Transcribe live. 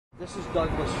This is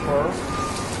Douglas-fir.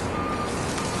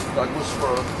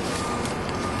 Douglas-fir.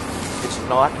 It's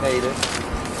not native,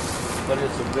 but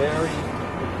it's a very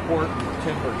important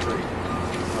timber tree.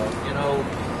 You know,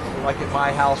 like at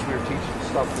my house, we were teaching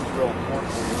stuff that's real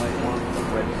important. You might want the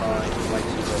red pine, you might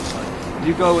see red pine.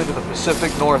 You go into the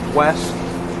Pacific Northwest,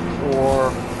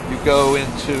 or you go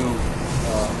into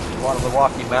a lot of the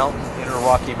Rocky Mountain, inner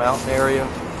Rocky Mountain area,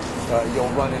 you'll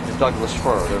run into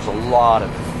Douglas-fir. There's a lot of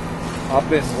it. Up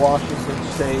in Washington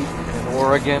State and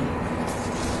Oregon,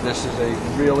 this is a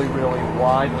really, really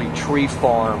widely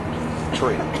tree-farmed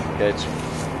tree. Okay, it's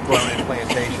grown in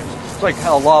plantations. It's like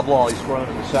how loblolly is grown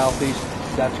in the southeast.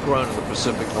 That's grown in the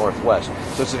Pacific Northwest.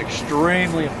 So it's an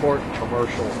extremely important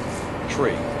commercial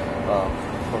tree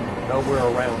from nowhere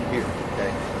around here.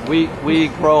 Okay, we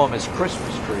grow them as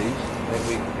Christmas trees, and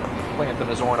we plant them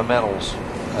as ornamentals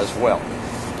as well.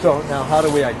 So now, how do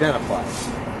we identify it?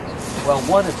 Well,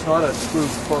 one, it's not a true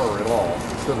fir at all.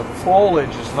 So the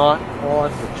foliage is not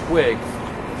on the twig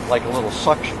like a little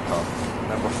suction cup.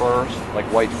 Remember firs? Like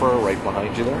white fir right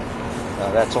behind you there?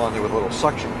 That's on there with a little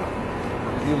suction cup.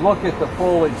 If you look at the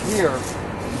foliage here,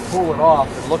 you pull it off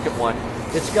and look at one,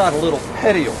 it's got a little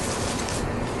petiole.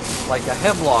 Like a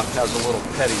hemlock has a little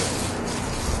petiole.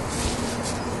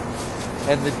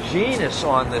 And the genus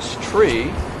on this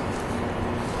tree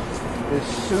is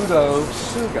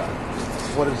Pseudotsuga.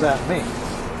 What does that mean?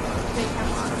 Fake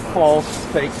hemlock. False,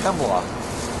 fake hemlock.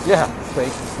 Yeah,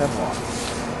 fake hemlock.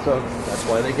 So that's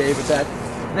why they gave it that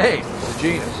name, the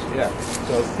genus. Yeah.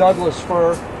 So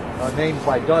Douglas-fir, named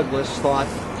by Douglas,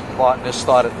 botanists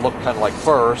thought it looked kind of like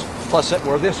firs. Plus,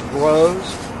 where this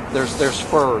grows, there's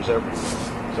firs everywhere.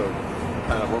 So it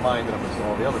kind of reminded him of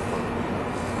all the other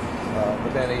firs.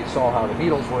 But then he saw how the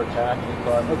needles were attached and he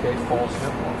thought, okay, false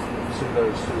hemlock,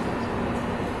 Pseudotsuga.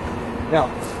 Now,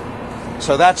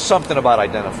 so that's something about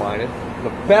identifying it.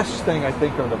 The best thing, I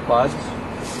think, are the buds.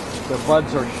 The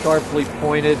buds are sharply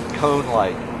pointed,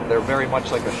 cone-like. They're very much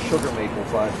like a sugar maple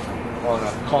bud on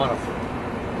a conifer.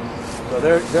 So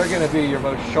they're going to be your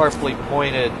most sharply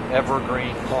pointed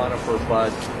evergreen conifer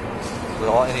bud with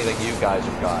anything you guys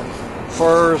have got.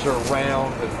 Firs are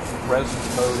round and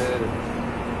resin-coated.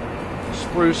 And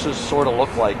spruces sort of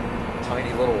look like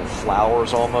tiny little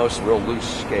flowers almost, real loose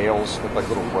scales, look like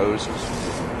little roses.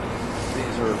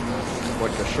 These are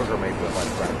like a sugar maple like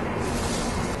that.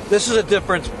 This is a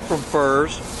difference from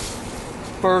firs.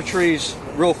 Fir trees,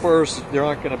 real firs, there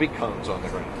aren't going to be cones on the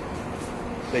ground.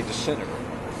 They disintegrate.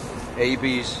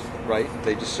 ABs, right?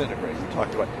 They disintegrate. We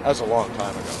talked about that was a long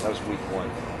time ago. That was week one,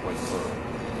 white fir.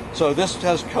 So this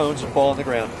has cones that fall on the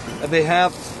ground, and they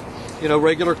have, you know,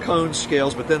 regular cone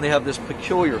scales, but then they have this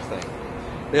peculiar thing.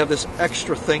 They have this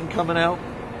extra thing coming out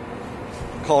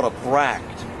called a bract.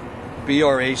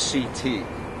 B-R-A-C-T.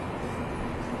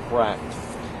 Bract.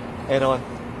 And on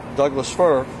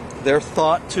Douglas-fir, they're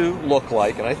thought to look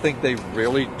like, and I think they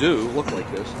really do look like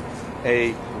this,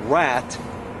 a rat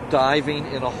diving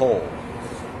in a hole.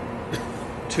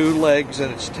 2 legs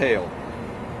and its tail.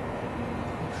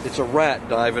 It's a rat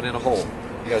diving in a hole.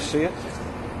 You guys see it?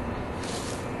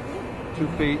 2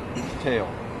 feet, tail.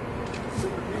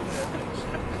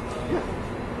 Yeah.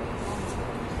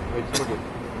 Wait, look at it.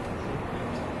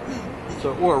 So,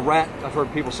 or a rat, I've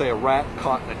heard people say a rat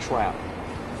caught in a trap.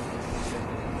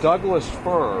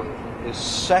 Douglas-fir is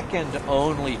second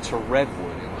only to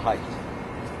redwood in height.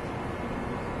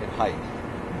 In height.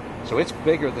 So it's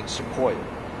bigger than sequoia.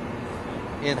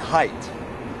 In height.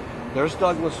 There's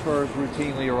Douglas-firs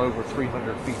routinely are over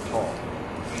 300 feet tall.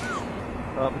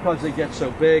 Because they get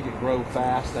so big and grow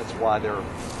fast, that's why they're a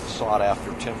sought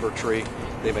after timber tree.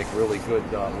 They make really good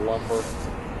lumber.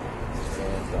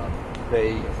 And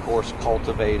they, of course,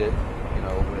 cultivate it, you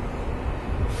know, with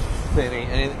thinning,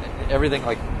 and everything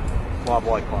like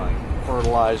loblolly pine,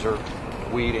 fertilizer,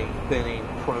 weeding, thinning,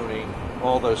 pruning,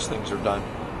 all those things are done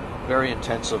very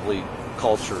intensively.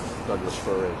 Cultured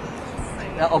Douglas-fir is.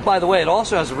 Now, oh, by the way, it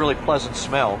also has a really pleasant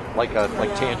smell, like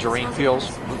tangerine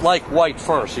feels, like white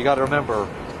fir. So you got to remember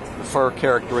the fir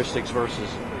characteristics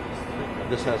versus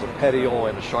this has a petiole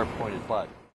and a sharp-pointed bud.